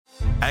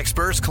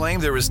Experts claim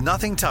there is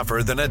nothing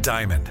tougher than a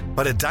diamond.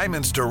 But at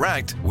Diamonds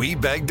Direct, we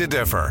beg to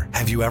differ.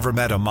 Have you ever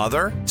met a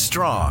mother?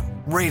 Strong,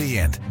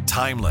 radiant,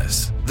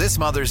 timeless. This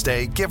Mother's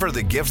Day, give her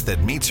the gift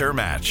that meets her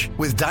match.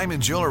 With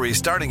diamond jewelry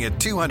starting at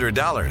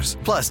 $200.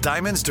 Plus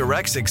Diamonds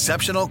Direct's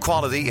exceptional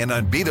quality and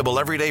unbeatable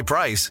everyday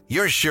price,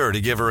 you're sure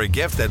to give her a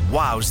gift that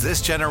wows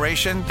this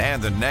generation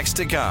and the next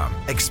to come.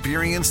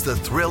 Experience the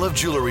thrill of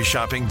jewelry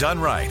shopping done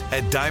right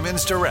at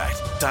Diamonds Direct.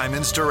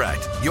 Diamonds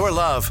Direct. Your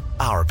love,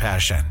 our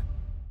passion.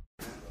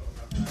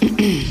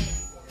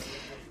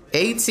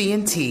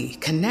 AT&T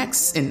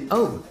connects an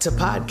ode to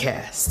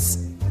podcasts.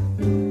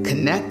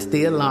 Connect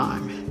the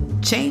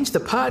alarm. Change the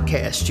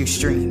podcast you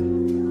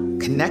stream.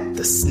 Connect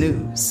the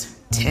snooze.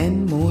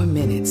 10 more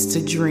minutes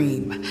to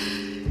dream.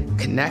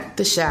 Connect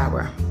the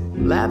shower.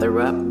 Lather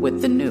up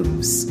with the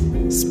news.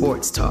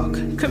 Sports talk,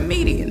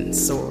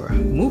 comedians, or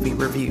movie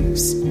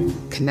reviews.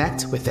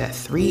 Connect with that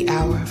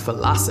 3-hour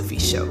philosophy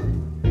show.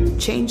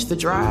 Change the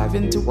drive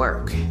into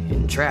work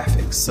in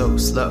traffic so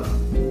slow.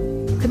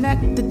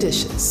 Connect the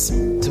dishes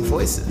to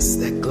voices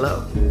that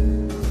glow.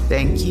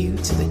 Thank you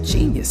to the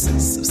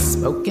geniuses of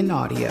spoken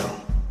audio.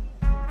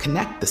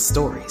 Connect the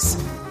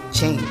stories.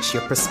 Change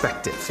your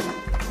perspective.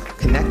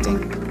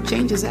 Connecting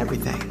changes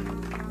everything.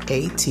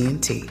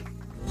 AT&T.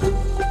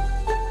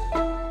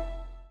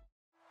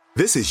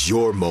 This is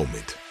your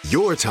moment,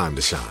 your time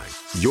to shine,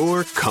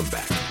 your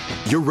comeback.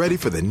 You're ready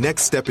for the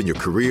next step in your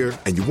career,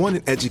 and you want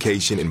an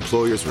education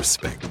employers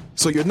respect.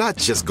 So you're not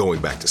just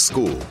going back to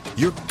school,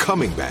 you're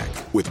coming back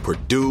with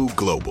Purdue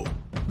Global.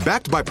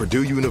 Backed by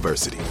Purdue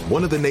University,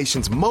 one of the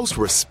nation's most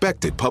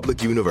respected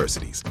public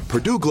universities,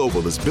 Purdue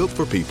Global is built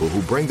for people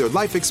who bring their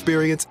life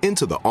experience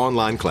into the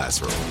online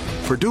classroom.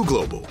 Purdue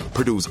Global,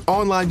 Purdue's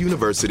online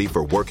university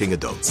for working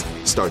adults.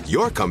 Start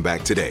your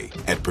comeback today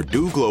at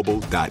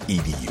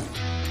purdueglobal.edu.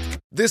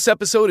 This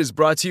episode is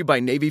brought to you by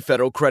Navy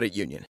Federal Credit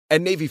Union.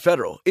 At Navy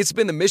Federal, it's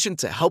been the mission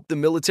to help the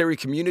military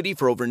community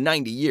for over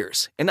 90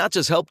 years. And not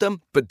just help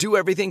them, but do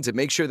everything to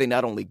make sure they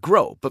not only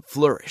grow, but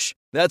flourish.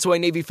 That's why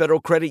Navy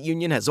Federal Credit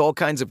Union has all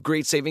kinds of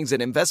great savings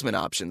and investment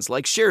options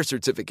like share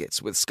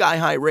certificates with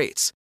sky-high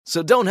rates.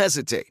 So don't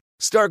hesitate.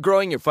 Start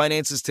growing your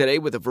finances today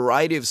with a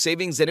variety of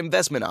savings and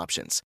investment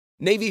options.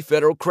 Navy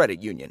Federal Credit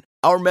Union.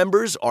 Our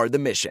members are the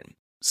mission.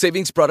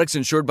 Savings products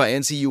insured by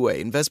NCUA.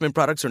 Investment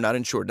products are not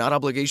insured, not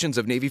obligations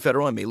of Navy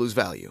Federal and may lose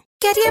value.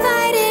 Get your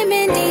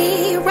vitamin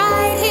D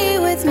right here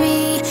with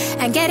me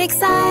and get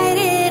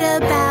excited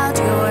about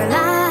your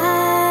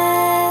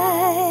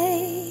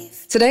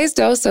life. Today's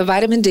dose of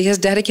vitamin D is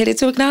dedicated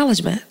to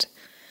acknowledgement.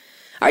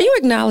 Are you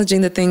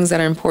acknowledging the things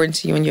that are important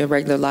to you in your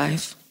regular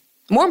life?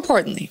 More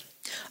importantly,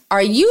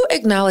 are you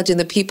acknowledging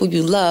the people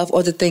you love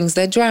or the things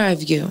that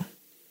drive you?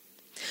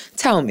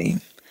 Tell me.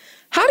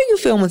 How do you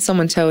feel when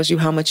someone tells you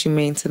how much you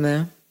mean to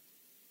them?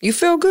 You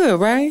feel good,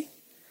 right?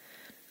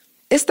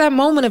 It's that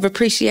moment of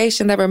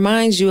appreciation that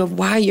reminds you of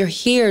why you're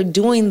here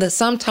doing the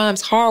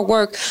sometimes hard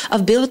work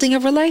of building a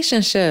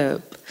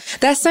relationship.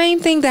 That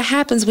same thing that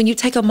happens when you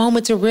take a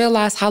moment to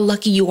realize how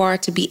lucky you are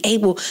to be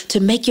able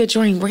to make your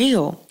dream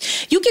real.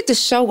 You get to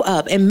show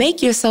up and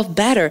make yourself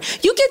better.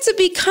 You get to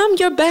become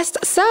your best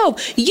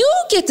self. You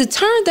get to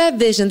turn that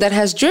vision that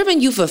has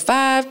driven you for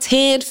 5,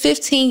 10,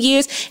 15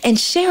 years and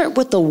share it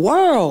with the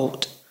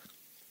world.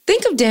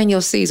 Think of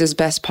Daniel Caesar's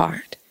best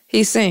part.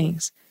 He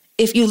sings,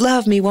 "If you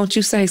love me, won't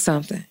you say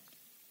something?"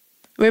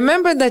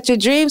 Remember that your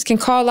dreams can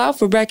call out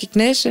for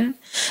recognition.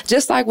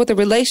 Just like with a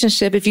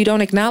relationship, if you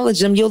don't acknowledge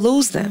them, you'll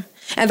lose them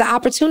and the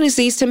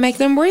opportunities to make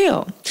them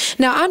real.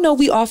 Now, I know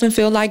we often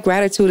feel like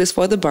gratitude is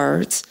for the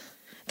birds,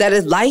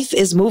 that life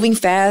is moving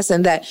fast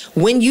and that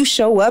when you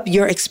show up,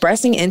 you're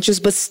expressing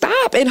interest, but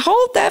stop and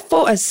hold that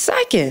for a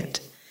second.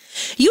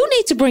 You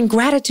need to bring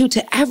gratitude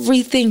to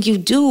everything you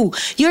do,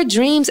 your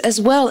dreams as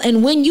well.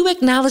 And when you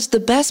acknowledge the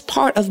best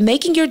part of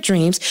making your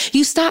dreams,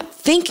 you stop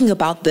thinking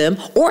about them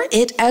or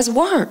it as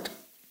work.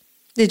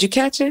 Did you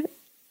catch it?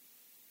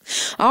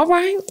 All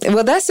right.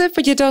 Well, that's it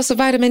for your dose of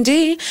vitamin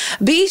D.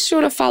 Be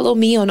sure to follow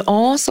me on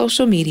all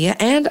social media.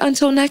 And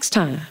until next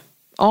time,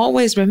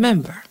 always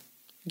remember,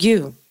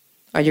 you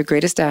are your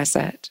greatest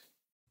asset.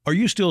 Are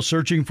you still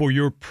searching for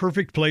your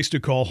perfect place to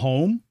call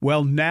home?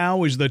 Well,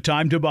 now is the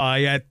time to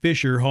buy at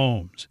Fisher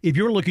Homes. If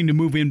you're looking to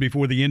move in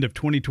before the end of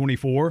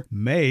 2024,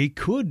 May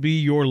could be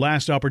your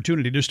last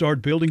opportunity to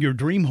start building your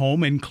dream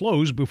home and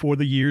close before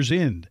the year's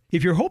end.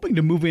 If you're hoping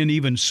to move in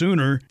even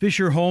sooner,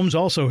 Fisher Homes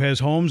also has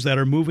homes that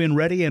are move-in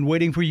ready and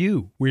waiting for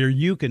you, where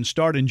you can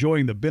start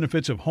enjoying the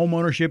benefits of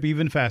homeownership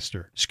even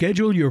faster.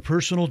 Schedule your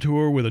personal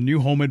tour with a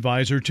new home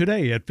advisor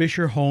today at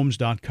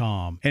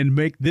FisherHomes.com and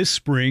make this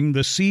spring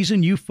the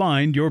season you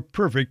find your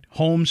perfect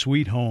home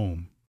sweet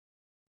home.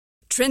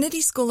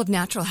 Trinity School of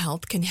Natural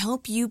Health can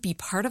help you be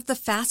part of the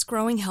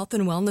fast-growing health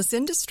and wellness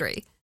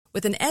industry.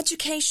 With an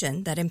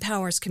education that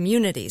empowers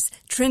communities,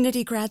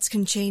 Trinity grads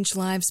can change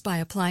lives by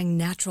applying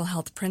natural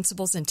health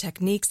principles and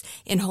techniques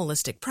in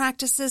holistic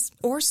practices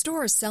or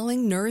stores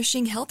selling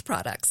nourishing health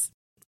products.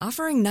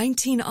 Offering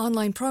 19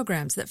 online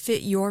programs that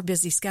fit your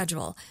busy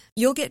schedule,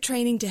 you'll get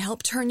training to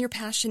help turn your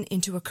passion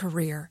into a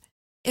career.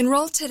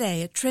 Enroll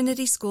today at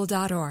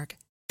trinityschool.org.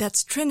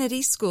 That's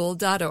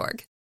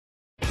trinityschool.org.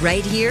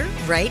 Right here,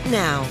 right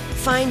now.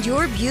 Find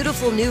your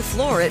beautiful new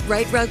floor at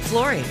Right Rug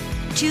Flooring.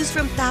 Choose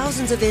from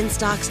thousands of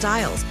in-stock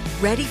styles,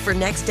 ready for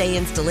next day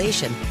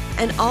installation,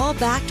 and all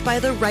backed by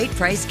the right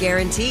price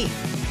guarantee.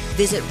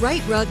 Visit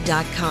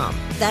rightrug.com.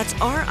 That's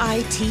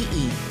RITERUG.com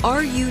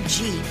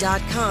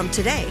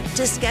today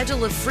to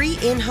schedule a free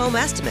in-home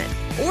estimate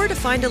or to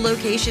find a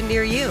location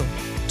near you.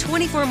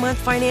 24-month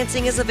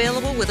financing is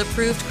available with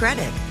approved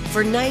credit.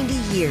 For 90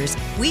 years,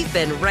 we've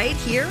been right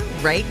here,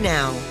 right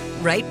now.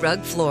 Right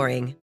Rug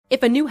Flooring.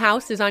 If a new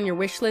house is on your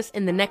wish list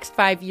in the next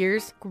 5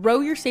 years,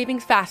 grow your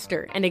savings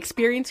faster and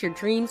experience your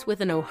dreams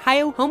with an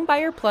Ohio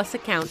Homebuyer Plus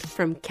account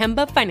from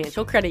Kemba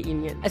Financial Credit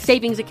Union. A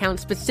savings account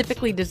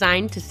specifically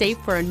designed to save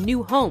for a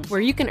new home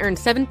where you can earn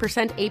 7%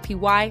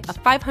 APY,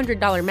 a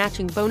 $500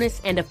 matching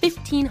bonus, and a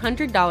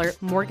 $1,500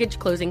 mortgage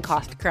closing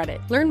cost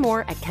credit. Learn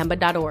more at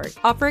Kemba.org.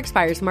 Offer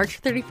expires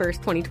March 31st,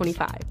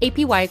 2025.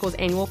 APY equals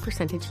annual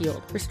percentage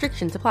yield.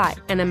 Restrictions apply.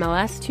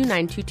 NMLS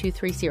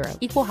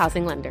 292230. Equal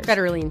housing lender.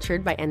 Federally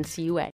insured by NCUA.